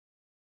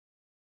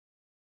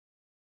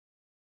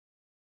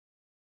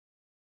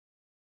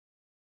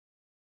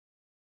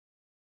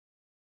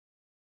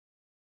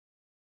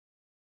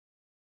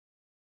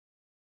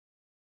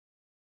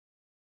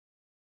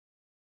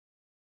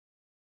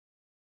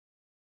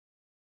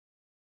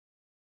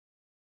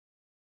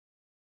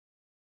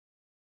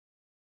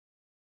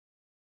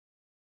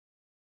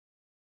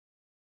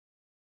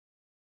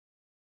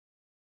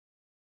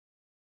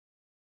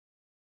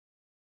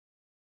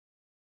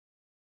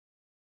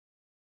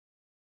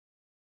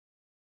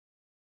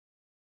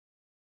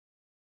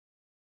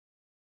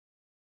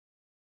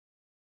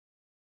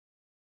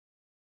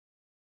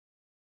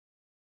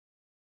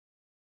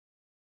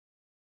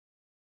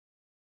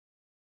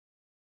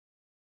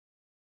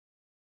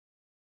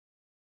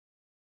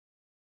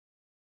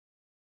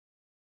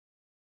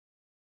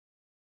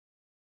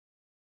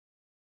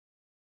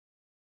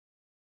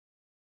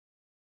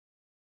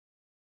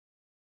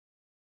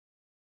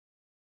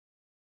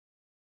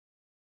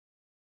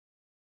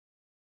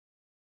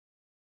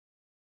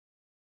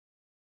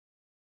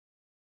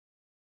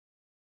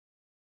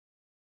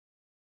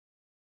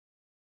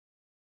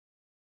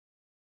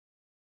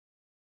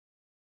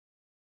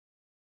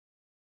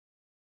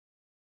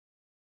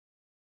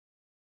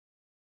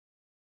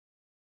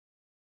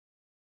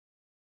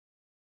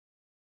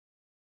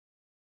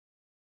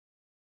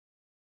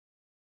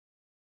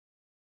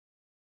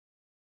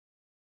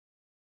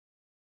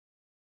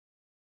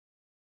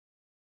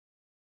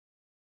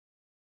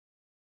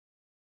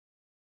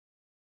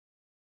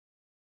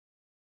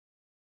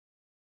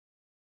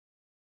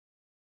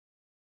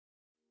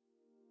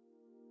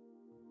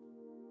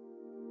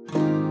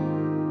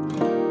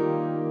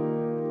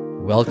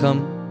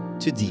Welcome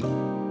to Deep,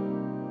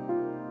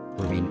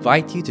 where we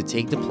invite you to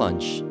take the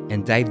plunge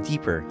and dive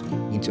deeper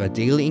into a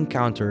daily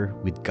encounter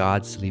with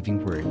God's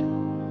living Word.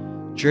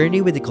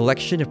 Journey with a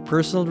collection of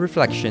personal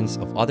reflections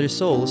of other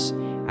souls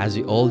as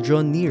we all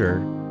draw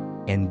nearer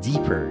and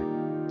deeper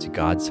to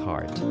God's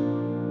heart.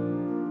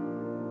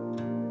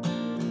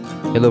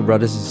 Hello,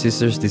 brothers and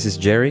sisters, this is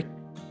Jerick,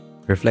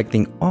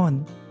 reflecting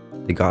on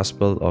the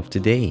Gospel of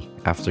today.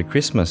 After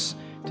Christmas,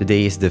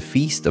 today is the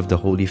Feast of the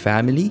Holy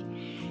Family,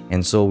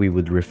 and so we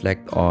would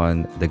reflect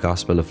on the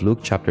Gospel of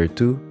Luke chapter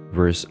 2,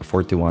 verse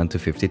 41 to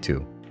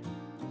 52.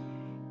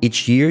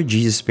 Each year,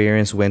 Jesus'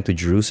 parents went to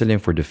Jerusalem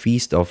for the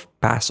feast of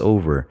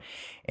Passover,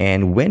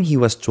 and when he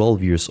was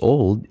 12 years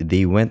old,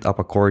 they went up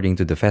according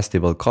to the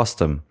festival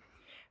custom.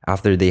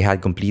 After they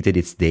had completed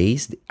its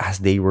days, as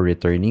they were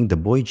returning, the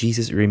boy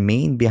Jesus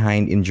remained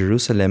behind in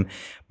Jerusalem,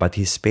 but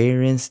his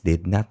parents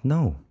did not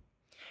know.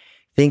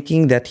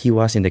 Thinking that he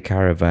was in the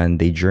caravan,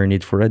 they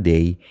journeyed for a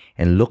day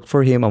and looked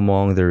for him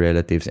among their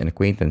relatives and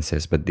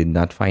acquaintances, but did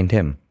not find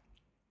him.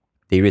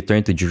 They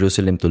returned to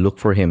Jerusalem to look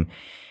for him.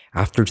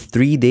 After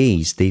 3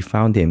 days, they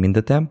found him in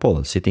the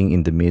temple, sitting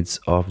in the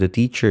midst of the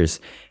teachers,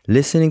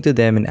 listening to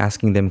them and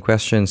asking them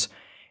questions.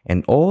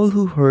 And all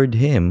who heard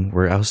him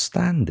were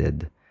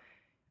astounded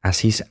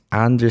as his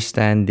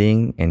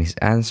understanding and his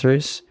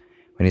answers.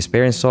 When his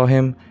parents saw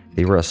him,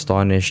 they were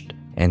astonished,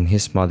 and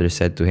his mother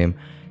said to him,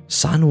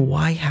 "Son,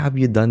 why have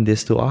you done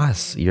this to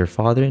us? Your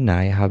father and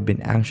I have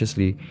been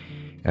anxiously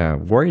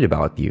worried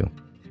about you."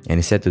 And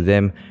he said to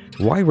them,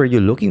 "Why were you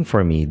looking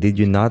for me? Did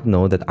you not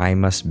know that I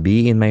must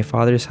be in my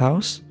father's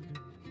house?"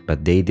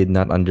 But they did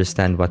not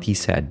understand what he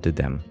said to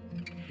them.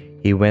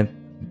 He went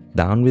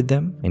down with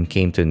them and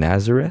came to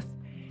Nazareth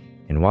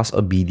and was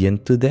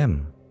obedient to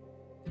them.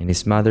 And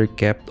his mother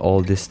kept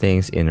all these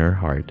things in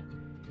her heart.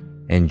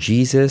 And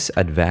Jesus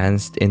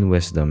advanced in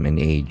wisdom and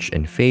age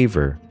and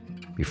favor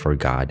before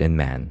God and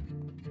man.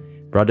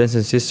 Brothers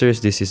and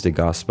sisters, this is the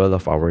gospel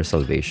of our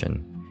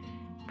salvation.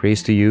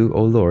 Praise to you,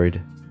 O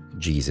Lord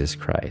Jesus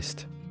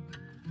Christ.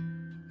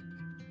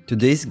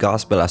 Today's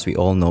gospel, as we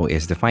all know,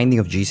 is the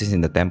finding of Jesus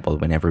in the temple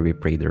whenever we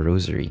pray the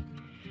rosary.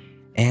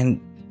 And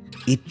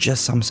it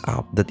just sums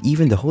up that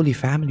even the Holy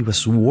Family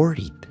was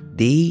worried.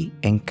 They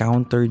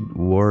encountered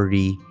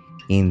worry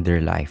in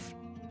their life.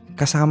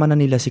 Kasama na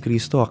nila si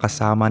Kristo,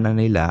 kasama na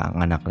nila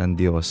ang anak ng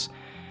Diyos,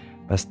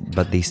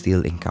 but they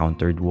still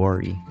encountered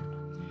worry.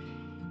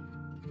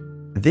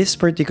 This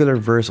particular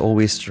verse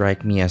always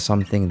strikes me as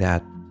something that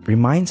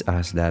reminds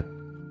us that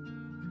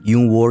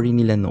yung worry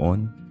nila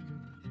noon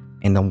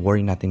and ang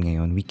worry natin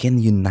ngayon, we can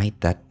unite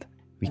that.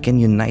 We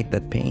can unite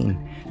that pain,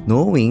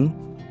 knowing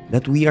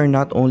that we are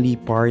not only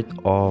part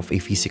of a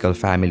physical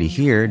family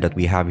here that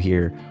we have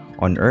here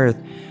on earth,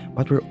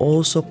 but we're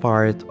also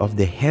part of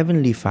the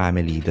heavenly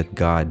family that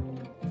God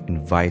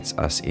invites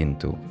us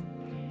into.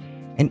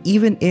 And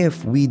even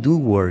if we do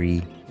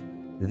worry,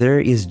 there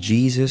is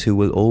Jesus who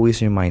will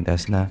always remind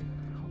us na,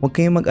 huwag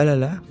kayong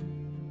mag-alala.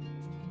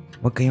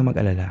 Huwag kayong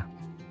mag-alala.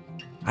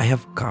 I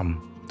have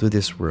come to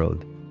this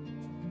world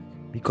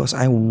because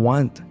I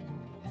want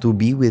to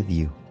be with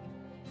you.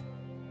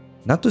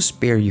 Not to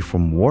spare you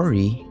from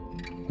worry,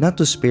 not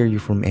to spare you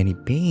from any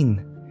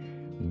pain,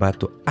 but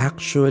to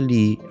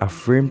actually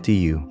affirm to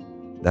you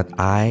that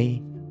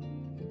I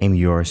am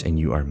yours and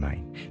you are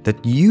mine. That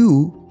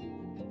you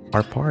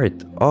are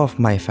part of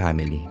my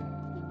family.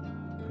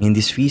 In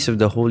this Feast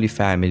of the Holy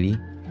Family,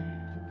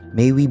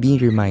 may we be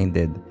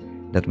reminded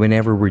that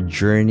whenever we're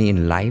journey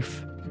in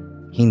life,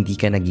 hindi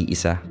ka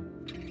nag-iisa.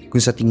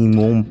 Kung sa tingin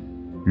mong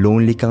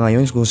lonely ka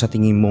ngayon, kung sa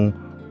tingin mong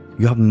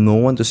you have no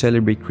one to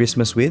celebrate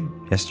Christmas with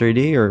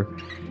yesterday or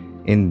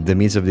in the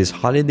midst of this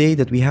holiday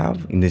that we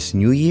have in this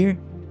new year,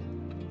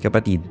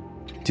 kapatid,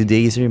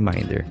 today is a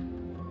reminder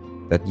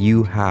that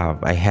you have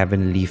a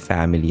heavenly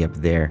family up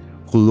there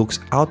who looks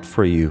out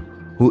for you,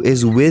 who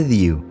is with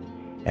you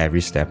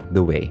every step of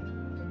the way.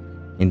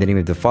 In the name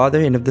of the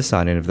Father, and of the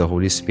Son, and of the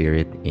Holy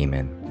Spirit.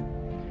 Amen.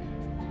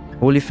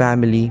 Holy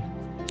Family,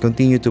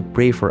 continue to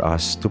pray for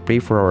us, to pray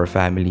for our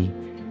family.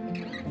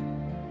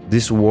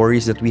 These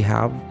worries that we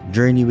have,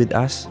 journey with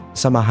us.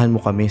 Samahan mo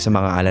kami sa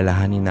mga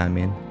alalahanin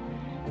namin.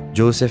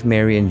 Joseph,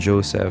 Mary, and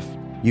Joseph,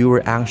 you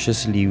were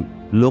anxiously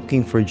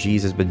looking for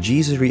Jesus, but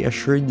Jesus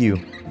reassured you.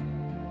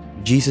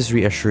 Jesus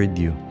reassured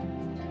you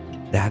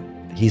that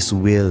His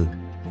will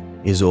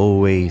is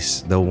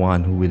always the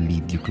one who will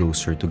lead you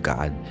closer to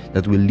God,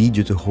 that will lead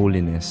you to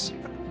holiness.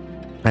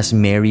 As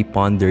Mary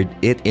pondered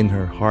it in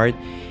her heart,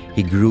 he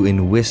grew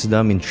in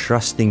wisdom, in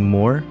trusting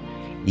more,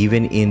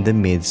 even in the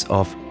midst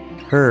of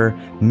her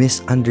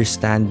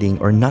misunderstanding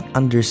or not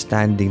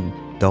understanding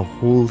the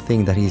whole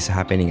thing that is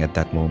happening at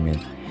that moment.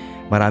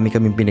 Marami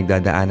kaming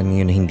pinagdadaanan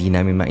ngayon na hindi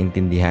namin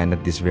maintindihan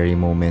at this very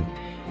moment.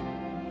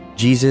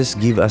 Jesus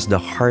give us the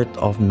heart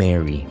of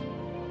Mary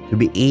to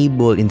be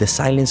able in the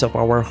silence of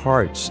our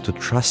hearts to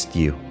trust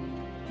you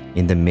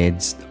in the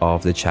midst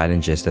of the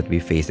challenges that we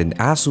face. And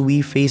as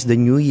we face the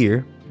new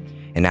year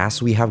and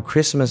as we have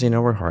Christmas in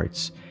our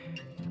hearts,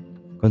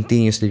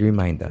 continuously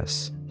remind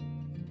us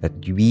that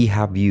we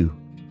have you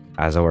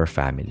as our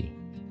family.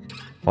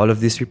 All of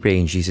this we pray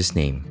in Jesus'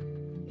 name.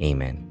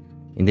 Amen.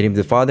 In the name of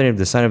the Father, and of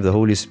the Son, and of the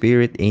Holy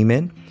Spirit.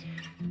 Amen.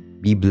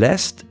 Be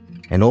blessed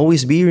and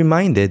always be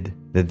reminded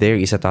that there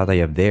is a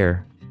tatay up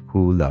there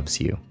who loves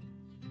you.